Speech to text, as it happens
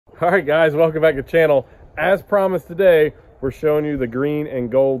All right, guys, welcome back to the channel. As promised today, we're showing you the green and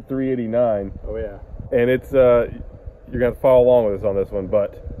gold 389. Oh yeah. And it's you're gonna have to follow along with us on this one,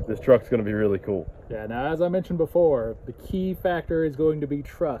 but this truck's gonna be really cool. Yeah, now as I mentioned before, the key factor is going to be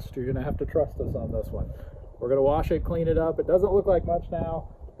trust. You're gonna have to trust us on this one. We're gonna wash it, clean it up. It doesn't look like much now.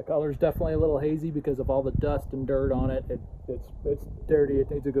 The color's definitely a little hazy because of all the dust and dirt on it. It's dirty, it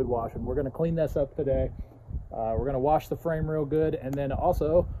needs a good washing. We're gonna clean this up today. We're gonna wash the frame real good, and then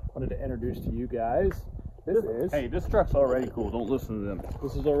also wanted to introduce to you guys, Hey, this truck's already cool. Don't listen to them.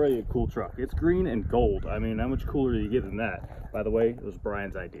 This is already a cool truck. It's green and gold. I mean, how much cooler do you get than that? By the way, it was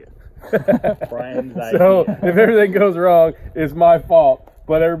Brian's idea. Brian's idea. So if everything goes wrong, it's my fault,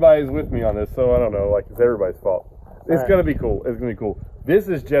 but everybody's with me on this, so I don't know, like, it's everybody's fault. It's gonna be cool. It's gonna be cool. This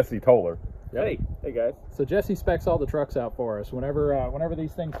is Jesse Toller. Yep. Hey guys. So Jesse specs all the trucks out for us. Whenever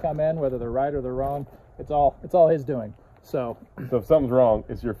these things come in, whether they're right or they're wrong, it's all his doing. So if something's wrong,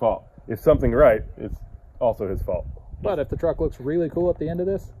 it's your fault. If something's right, it's also his fault. But if the truck looks really cool at the end of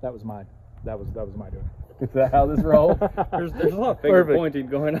this, that was mine. That was my doing. Is that how this rolls? There's a lot of finger pointing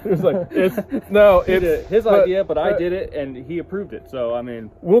going on. It's like it's his idea, but I did it and he approved it. So I mean,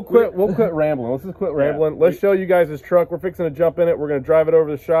 we'll quit rambling. Let's just quit rambling. Let's show you guys this truck. We're fixing to jump in it. We're gonna drive it over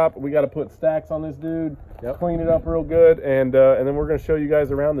to the shop. We got to put stacks on this dude. Yep. Clean it up real good, and then we're gonna show you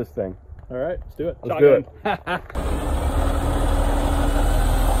guys around this thing. All right, let's do it. Let's do it.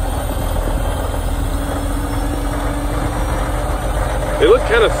 They look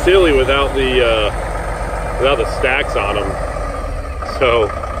kind of silly without the stacks on them. So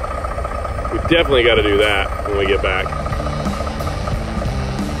we definitely got to do that when we get back.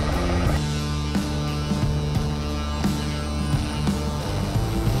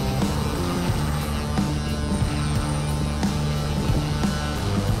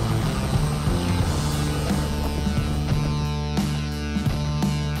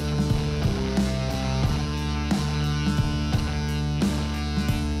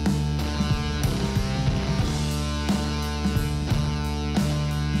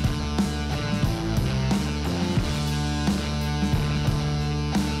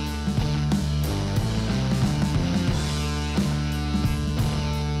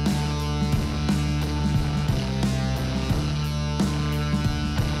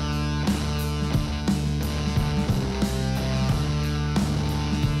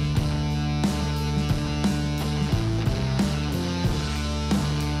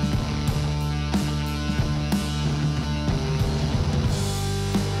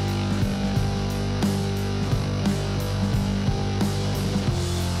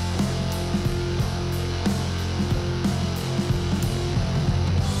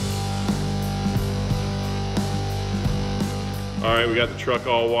 All right, we got the truck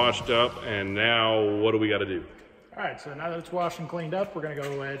all washed up, and now what do we got to do? All right, so now that it's washed and cleaned up, we're gonna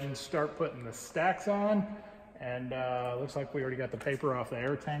go ahead and start putting the stacks on. And looks like we already got the paper off the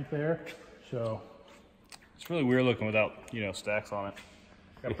air tank there. So it's really weird looking without, stacks on it.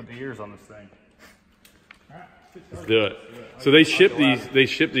 Gotta put the ears on this thing. all right, Let's do it. So they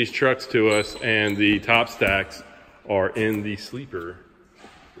ship these trucks to us, and the top stacks are in the sleeper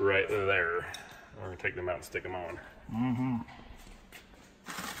right there. We're gonna take them out and stick them on. Mm-hmm.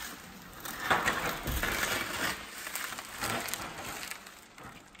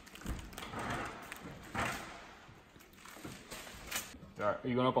 All right, are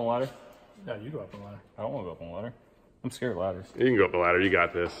you going up on a ladder? No, you go up the ladder. I don't want to go up on a ladder. I'm scared of ladders. You can go up the ladder. You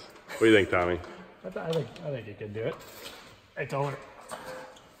got this. What do you think, Tommy? I think you can do it. Hey, Toller.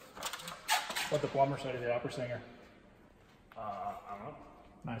 What the plumber say to the opera singer? I don't know.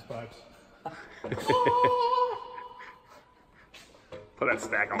 Nice pipes. Put that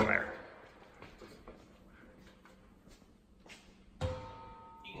stack on there.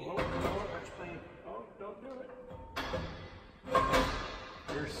 Oh, don't do it.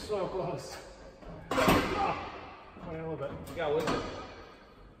 You're so close. Wait a little bit. You got with it.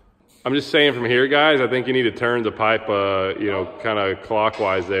 I'm just saying from here, guys, I think you need to turn the pipe, kind of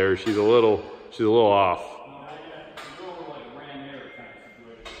clockwise there. She's a little off.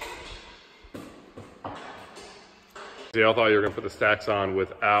 See, I thought you were gonna put the stacks on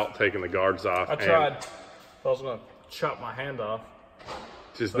without taking the guards off. I tried. I was going to chop my hand off.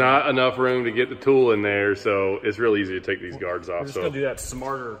 Just not enough room to get the tool in there, so it's real easy to take these guards off. We're just going to do that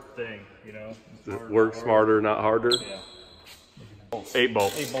smarter thing, Work smarter, not harder. Yeah. 8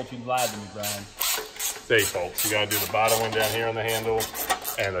 bolts. 8 bolts, you lied to me, Brian. It's 8 bolts. You gotta do the bottom one down here on the handle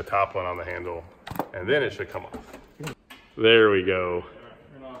and the top one on the handle, and then it should come off. There we go.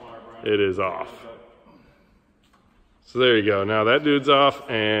 It is off. So there you go. Now that dude's off,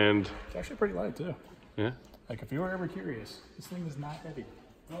 and It's actually pretty light too. yeah. Like if you were ever curious, this thing is not heavy.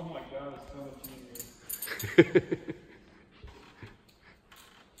 Oh my God, it's so much easier.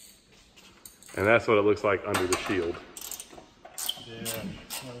 And that's what it looks like under the shield. Yeah,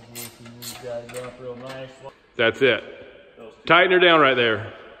 got it up real nice. That's it. Tighten her down right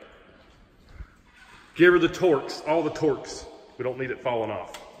there. Give her the torques, all the torques. We don't need it falling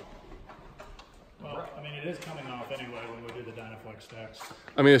off. Well, I mean, it is coming off anyway when we do the Dynaflex stacks.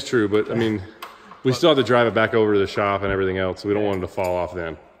 I mean, it's true, but I mean, we still have to drive it back over to the shop and everything else. So we don't want it to fall off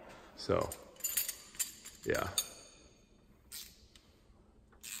then. So, yeah.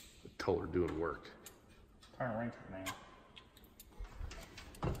 The toller doing work. Turn wrench, man.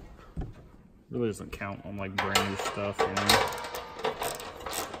 Really doesn't count on like brand new stuff, you know.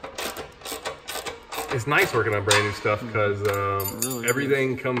 It's nice working on brand new stuff because really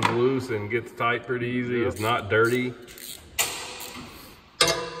everything comes loose and gets tight pretty easy. Yep. It's not dirty.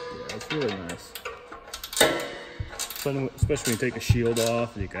 Yeah, it's really nice. Especially when you take the shield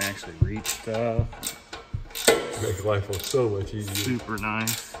off, you can actually reach stuff. Makes life so much easier. Super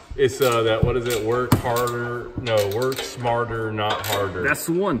nice. It's that, what is it? Work harder. No, work smarter, not harder. That's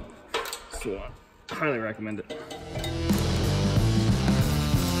the one. That's the one. Highly recommend it.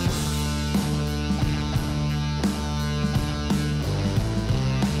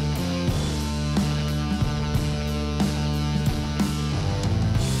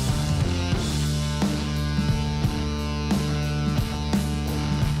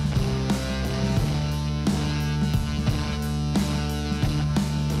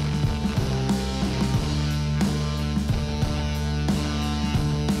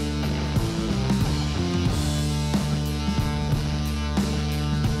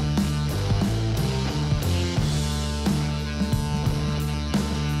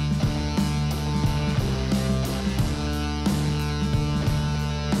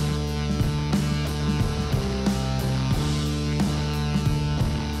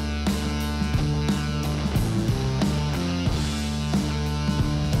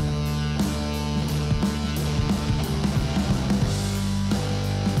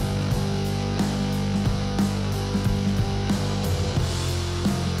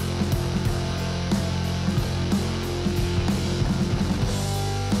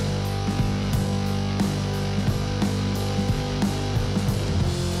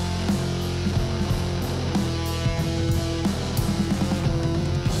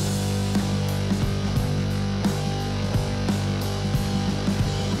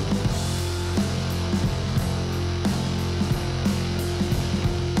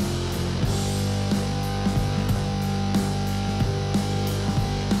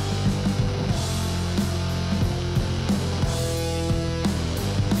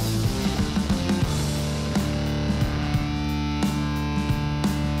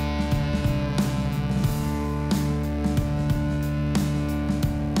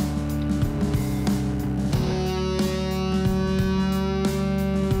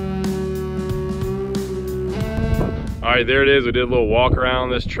 All right, there it is. We did a little walk around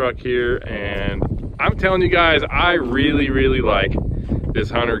this truck here, and I'm telling you guys, I really, really like this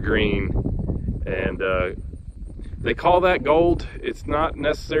Hunter Green. And they call that gold. It's not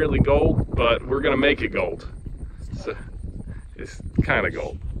necessarily gold, but we're gonna make it gold. So it's kind of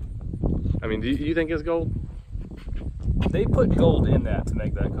gold. I mean, do you think it's gold? They put gold in that to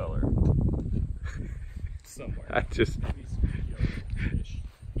make that color. Somewhere.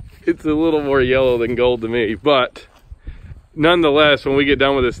 It's a little more yellow than gold to me, but nonetheless, when we get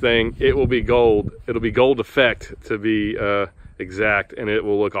done with this thing, it will be gold. It'll be gold effect to be exact, and it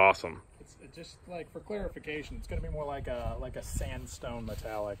will look awesome. It's just like, for clarification, it's going to be more like a sandstone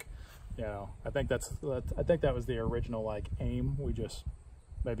metallic. You know, I think that was the original like aim. We just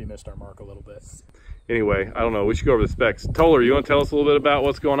maybe missed our mark a little bit. Anyway, I don't know. We should go over the specs. Toller, you want to tell us a little bit about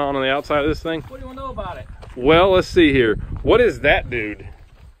what's going on the outside of this thing? What do you want to know about it? Well, let's see here. What is that, dude?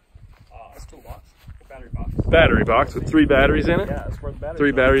 It's a toolbox, battery box. Battery box with 3 batteries in it. Yeah, that's where the batteries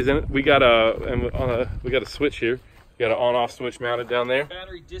 3 batteries in it. We got a switch here. We got an on-off switch mounted down there.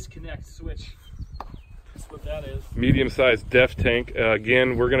 Battery disconnect switch. That's what that is. Medium-sized def tank.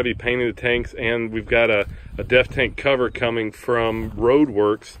 Again, we're going to be painting the tanks, and we've got a def tank cover coming from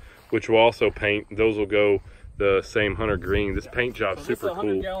Roadworks, which will also paint. Those will go the same Hunter Green. This paint job's super cool.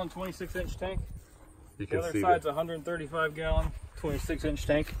 This is a 100-gallon, 26-inch tank. You The can other see side's a 135-gallon, 26-inch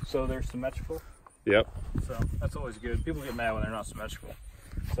tank, so they're symmetrical. Yep. So that's always good. People get mad when they're not symmetrical.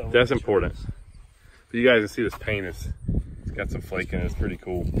 So That's important. But you guys can see this paint it's got some flake in it. It's pretty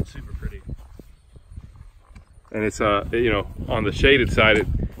cool. Super pretty. And it's you know, on the shaded side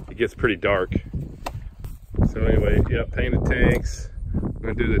it gets pretty dark. So anyway, yep, painted tanks. I'm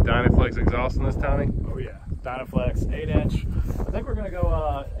gonna do the Dynaflex exhaust on this, Tommy. Oh yeah. Dynaflex 8-inch. I think we're gonna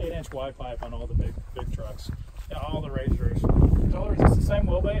go 8-inch wide pipe on all the big trucks. Yeah, all the Razors. Colors, it's the same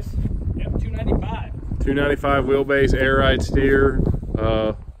wheelbase. Yep, 295. 295 wheelbase, air ride steer.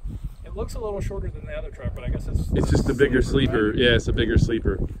 It looks a little shorter than the other truck, but I guess it's just a bigger sleeper. Right? Yeah, it's a bigger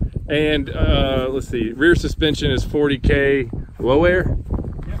sleeper. And let's see, rear suspension is 40K low air.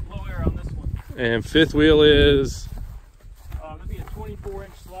 Yep, low air on this one. And fifth wheel is? It'll be a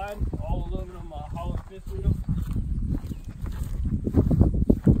 24-inch slide, all aluminum Holland fifth wheel.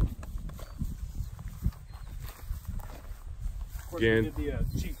 Of course, we did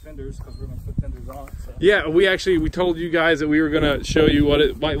the cheap fenders because we're going to put fenders on it. So. Yeah, we told you guys that we were going to show you what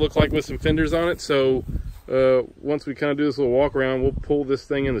it might look like with some fenders on it. So once we kind of do this little walk around, we'll pull this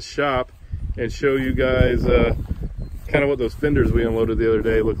thing in the shop and show you guys kind of what those fenders we unloaded the other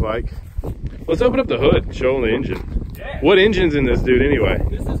day look like. Let's open up the hood and show them the engine. Yeah. What engine's in this dude anyway?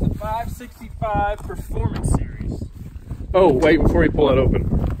 This is the 565 Performance Series. Oh, wait, before you pull that open.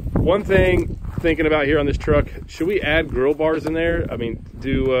 One thing thinking about here on this truck, should we add grill bars in there? I mean,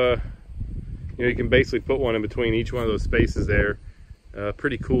 you know, you can basically put one in between each one of those spaces there.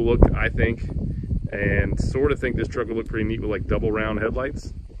 Pretty cool look, I think. And sort of think this truck would look pretty neat with like double round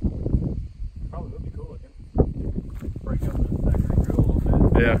headlights. Probably would be cool looking. Break up the factory grill a little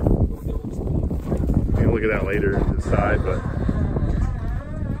bit. Yeah. You can look at that later to the side, but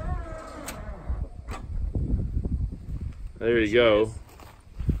there you go.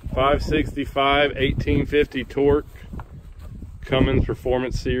 565, 1850 torque, Cummins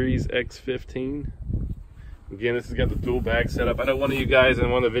Performance Series X15. Again, this has got the dual bag setup. I know one of you guys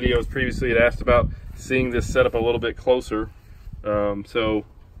in one of the videos previously had asked about seeing this setup a little bit closer. So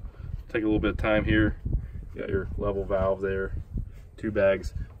take a little bit of time here. You got your level valve there, 2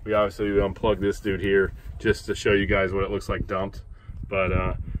 bags. We obviously unplugged this dude here just to show you guys what it looks like dumped. But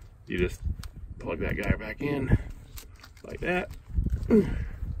you just plug that guy back in like that. And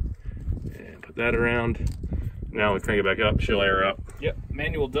put that around. Now we crank it back up, she'll air up. Yep,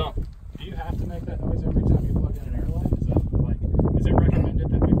 manual dump. Do you have to make that noise every time you plug in an air line? Is it recommended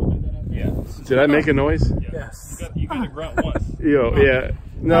that people do that up there? Yeah. Did I make a noise? Yeah. Yes. You got to grunt once. Yeah.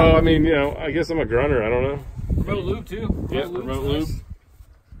 No, I mean, you know, I guess I'm a grunter, I don't know. Remote lube too. Yeah, remote lube. Nice.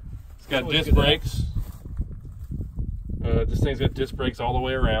 It's got disc brakes. This thing's got disc brakes all the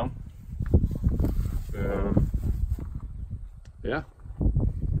way around. Yeah.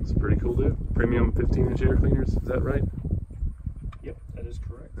 It's pretty cool, dude. Premium 15-inch air cleaners, is that right? Yep, that is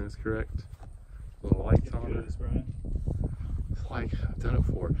correct. That's correct. Little lights on it. It's like I've done it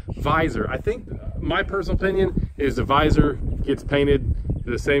before. Visor. I think my personal opinion is the visor gets painted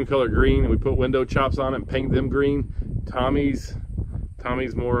the same color green, and we put window chops on it and paint them green. Tommy's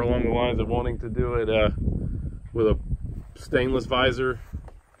more along the lines of wanting to do it with a stainless visor.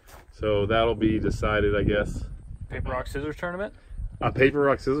 So that'll be decided, I guess. Paper, rock, scissors tournament? A paper,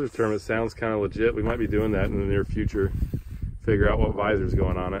 rock, scissors tournament sounds kind of legit. We might be doing that in the near future. Figure out what visor's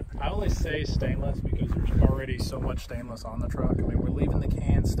going on it. I only say stainless because there's already so much stainless on the truck. I mean, we're leaving the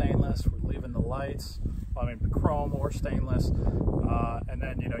can stainless, we're leaving the lights, I mean, chrome or stainless. And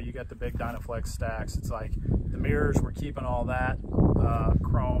then, you know, you got the big Dynaflex stacks. It's like the mirrors, we're keeping all that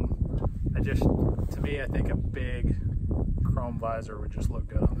chrome. To me, I think a big chrome visor would just look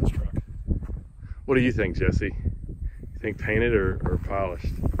good on this truck. What do you think, Jesse? You think painted or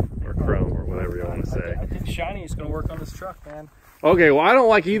polished? Or chrome, or whatever you want to say. I think shiny is going to work on this truck, man. Okay, well, I don't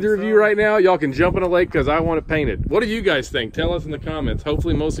like either of you right now. Y'all can jump in a lake because I want it painted. What do you guys think? Tell us in the comments.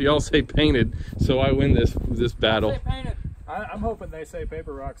 Hopefully most of y'all say painted, so I win this battle. I say painted. I'm hoping they say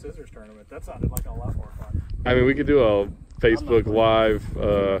paper, rock, scissors tournament. That sounded like a lot more fun. I mean, we could do a Facebook Live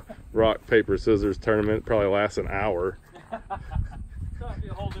rock, paper, scissors tournament. Probably lasts an hour. It's going to be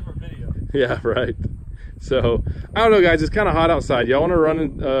a whole different video. Yeah, right. So, I don't know, guys. It's kind of hot outside. Y'all want to run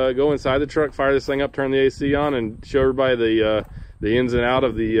and go inside the truck, fire this thing up, turn the AC on, and show everybody the ins and out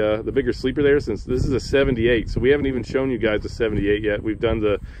of the bigger sleeper there, since this is a 78. So we haven't even shown you guys the 78 yet. We've done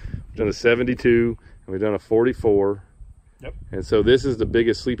the 72, and we've done a 44. Yep. And so this is the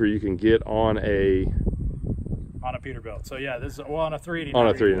biggest sleeper you can get on a Peterbilt. So yeah, this is on a 389.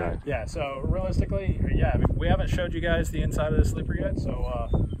 On a 389. Yeah. So realistically, yeah, I mean, we haven't showed you guys the inside of the sleeper yet. So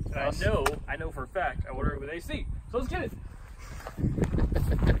I know for a fact I ordered it with AC. So let's get it. Let's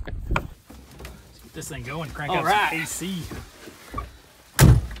get this thing going. Crank up some AC.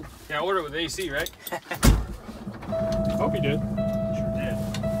 Yeah, I ordered it with AC, right? Hope you did. Sure did.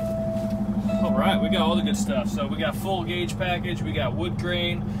 All right, we got all the good stuff. So we got full gauge package, we got wood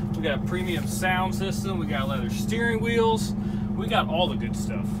grain, we got premium sound system, we got leather steering wheels, we got all the good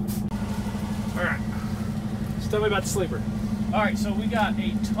stuff. All right, just tell me about the sleeper. All right, so we got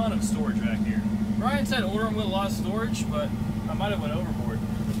a ton of storage back here. Brian said order them with a lot of storage, but I might have went overboard.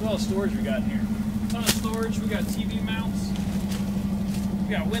 Look at all the storage we got in here. A ton of storage. We got TV mounts. We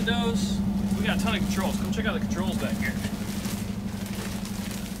got windows. We got a ton of controls. Come check out the controls back here.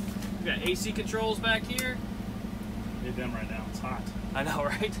 We got AC controls back here. Need them right now. It's hot. I know,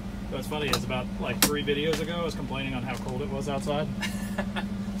 right? What's funny is about like 3 videos ago, I was complaining on how cold it was outside.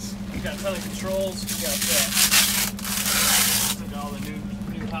 We got a ton of controls. We got all the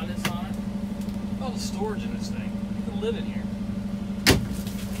new hotness on it. All the storage in this thing. You can live in here.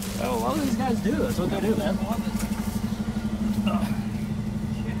 Oh, a lot of these guys do. That's what they do, man. Yeah.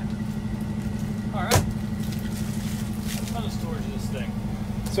 All right. A ton of storage in this thing.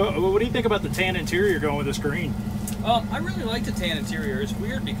 So, what do you think about the tan interior going with this green? I really like the tan interior. It's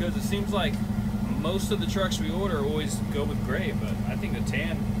weird because it seems like most of the trucks we order always go with gray, but I think the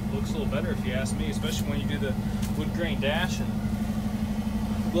tan looks a little better if you ask me, especially when you do the wood grain dash and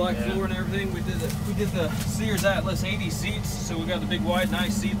black floor and everything. We did the Sears Atlas 80 seats, so we got the big wide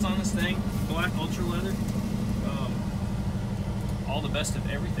nice seats on this thing, black ultra leather. All the best of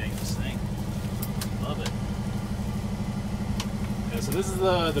everything, this thing. Love it. Yeah, so this is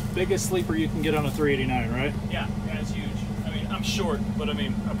the biggest sleeper you can get on a 389, right? Yeah, it's huge. I mean, I'm short, but I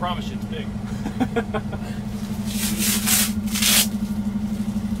mean, I promise you it's big.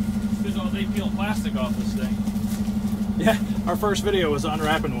 Spent all day peeling plastic off this thing. Yeah, our first video was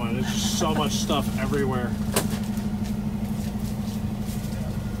unwrapping one. There's just so much stuff everywhere.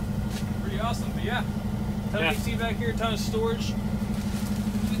 Pretty awesome, but yeah. Ton of AC back here, ton of storage.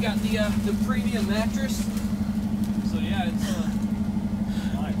 We got the premium mattress. So yeah, it's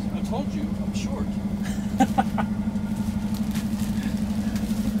nice. I told you, I'm short.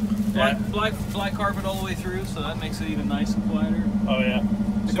 Black carpet all the way through, so that makes it even nice and quieter. Oh yeah,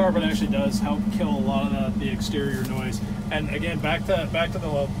 the carpet actually does help kill a lot of the exterior noise. And again, back to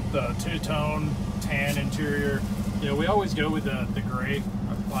the two-tone tan interior. You know, we always go with the gray,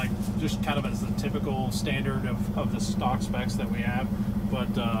 like just kind of as the typical standard of the stock specs that we have.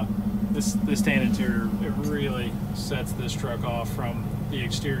 But this tan interior, it really sets this truck off from the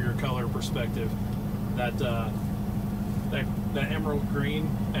exterior color perspective. That emerald green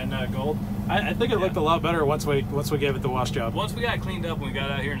and gold. I think it looked a lot better once we gave it the wash job. Once we got it cleaned up and we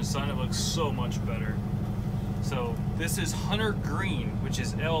got out here in the sun, it looks so much better. So this is Hunter Green, which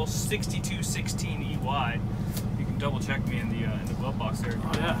is L6216EY. You can double check me in the glove box there.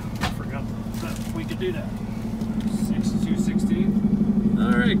 Oh yeah, I forgot that we could do that. 6216.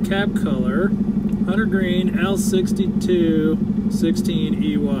 All right, cab color, Hunter Green,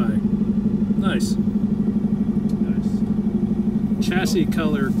 L6216EY. Nice. Chassis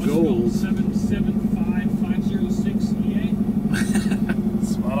color gold. 775506 EA.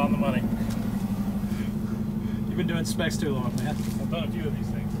 Spot on the money. You've been doing specs too long, man. I've done a few of these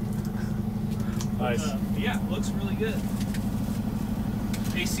things. Nice. Yeah, looks really good.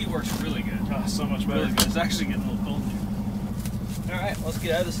 AC works really good. Oh, so much better. Really good. It's actually getting a little cold here. All right, let's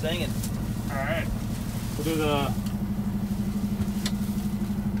get out of this thing and. All right. We'll do the.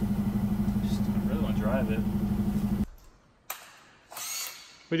 I really want to drive it.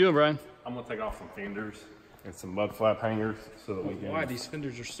 What are you doing, Brian? I'm gonna take off some fenders and some mud flap hangers so that we can. Why these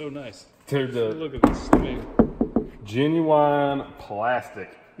fenders are so nice. They're Look at this. I mean, genuine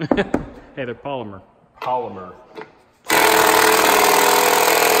plastic. hey, they're polymer. Polymer.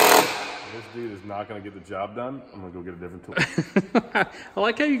 This dude is not gonna get the job done. I'm gonna go get a different tool. I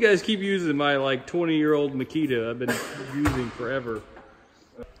like how you guys keep using my like 20-year-old Makita I've been using forever.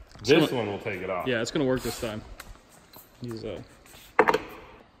 This one will take it off. Yeah, it's gonna work this time. Use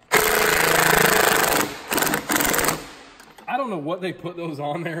I don't know what they put those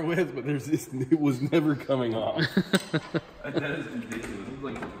on there with, but there's this. It was never coming off. That is ridiculous. There's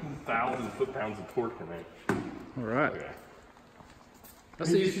like 2,000 foot-pounds of torque in there. All right. Okay.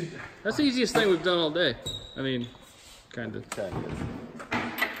 That's the easiest thing we've done all day. I mean, kind of.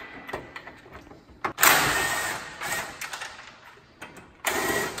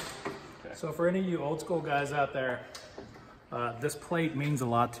 So for any of you old school guys out there, this plate means a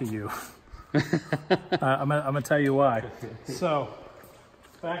lot to you. I'm gonna tell you why. So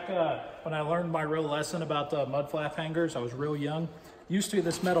back when I learned my real lesson about the mud flap hangers, I was real young. Used to,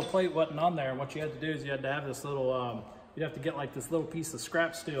 this metal plate wasn't on there, and what you had to do is you had to have this little, you'd have to get like this little piece of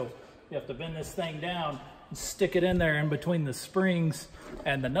scrap steel. You have to bend this thing down and stick it in there in between the springs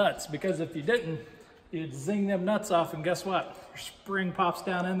and the nuts, because if you didn't, you'd zing them nuts off, and guess what? Your spring pops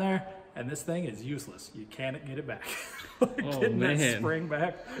down in there, and this thing is useless. You can't get it back. Getting that spring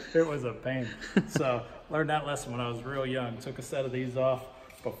back, it was a pain. So learned that lesson when I was real young. Took a set of these off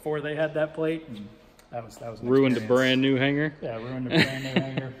before they had that plate, and that was an ruined a experience. brand new hanger. Yeah, ruined a brand new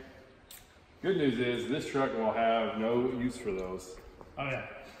hanger. Good news is this truck will have no use for those. Oh yeah.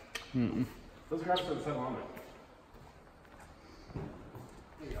 Those cars are set on it.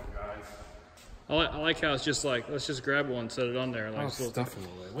 There you go, guys. I like how it's just like, let's just grab one, set it on there. Like, Stuff them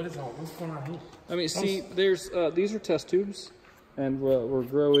away. What's going on here? I mean, see, there's these are test tubes, and we're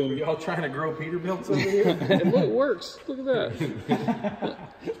growing. Are y'all trying to grow Peterbilts over here? And look, it works. Look at that.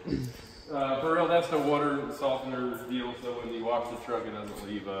 For real, that's the water softener deal, so when you wash the truck, it doesn't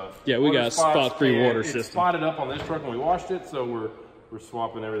leave. Yeah, we got a spot-free water system. It's spotted up on this truck when we washed it, so we're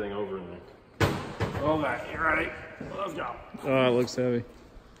swapping everything over in there. All that, you ready? Let's go. Oh, it looks heavy.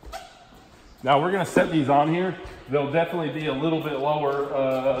 Now we're going to set these on here. They'll definitely be a little bit lower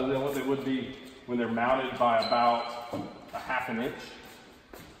than what they would be when they're mounted by about a half an inch.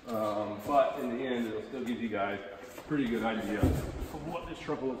 But in the end, it'll still give you guys a pretty good idea of what this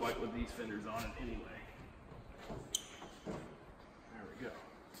truck will look like with these fenders on it anyway. There we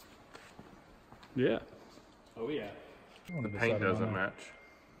go. Yeah. Oh yeah. The paint doesn't match.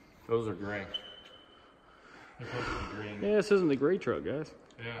 Those are gray. They're supposed to be green. Yeah, this isn't the gray truck, guys.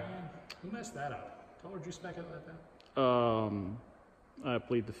 Yeah. Who messed that up? How would you spec it like that? I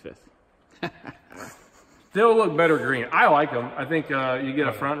plead the fifth. They'll look better green. I like them. I think you get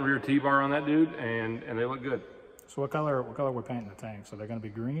a front and rear T-bar on that dude, and they look good. So what color we're painting the tank? So they're going to be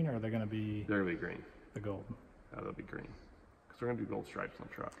green, or are they going to be They're gonna be green. the gold? They'll be green because we're gonna do gold stripes on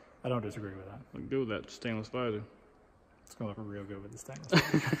the truck. I don't disagree with that. I'll go with that stainless visor. It's going to look real good with the stainless.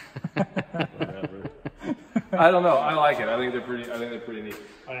 Whatever. I don't know. I like it. I think they're pretty neat.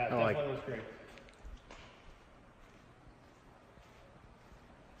 Oh yeah, I like definitely looks great.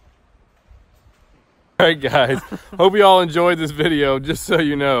 All right, guys. Hope you all enjoyed this video. Just so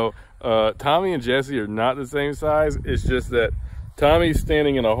you know, Tommy and Jesse are not the same size. It's just that Tommy's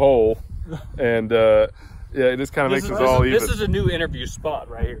standing in a hole, and yeah, it just kind of makes us all even. This is a new interview spot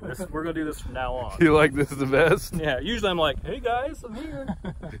right here. We're gonna do this from now on. You like this is the best? Yeah. Usually I'm like, hey guys, I'm here.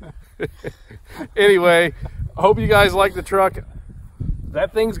 Anyway, hope you guys like the truck.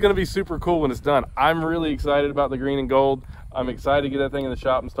 That thing's gonna be super cool when it's done. I'm really excited about the green and gold. I'm excited to get that thing in the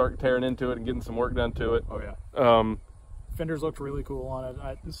shop and start tearing into it and getting some work done to it. Oh yeah. Fenders looked really cool on it.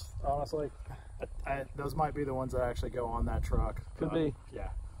 Honestly, those might be the ones that actually go on that truck. Could be. Yeah,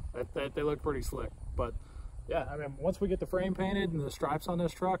 they look pretty slick. But yeah, I mean, once we get the frame painted and the stripes on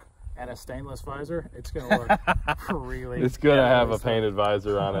this truck and a stainless visor, it's gonna look really. It's gonna have a painted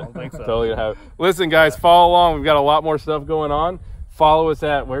visor on it. I don't think so. Totally gonna have. Listen, guys, follow along. We've got a lot more stuff going on. Follow us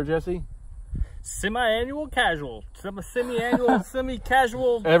at where, Jesse? Semi-annual casual. Semi-annual,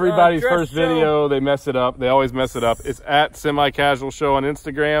 semi-casual. Everybody's dress first show. video, they mess it up. They always mess it up. It's at Semi-Casual Show on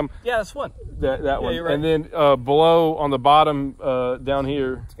Instagram. Yeah, that's one. That one. You're right. And then below on the bottom down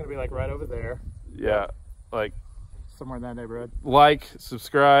here. It's gonna be like right over there, Yeah, like somewhere in that neighborhood. like,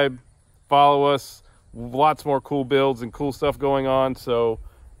 subscribe, follow us. Lots more cool builds and cool stuff going on. So,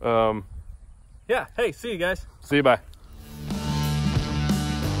 Yeah. Hey, see you guys. see you. Bye.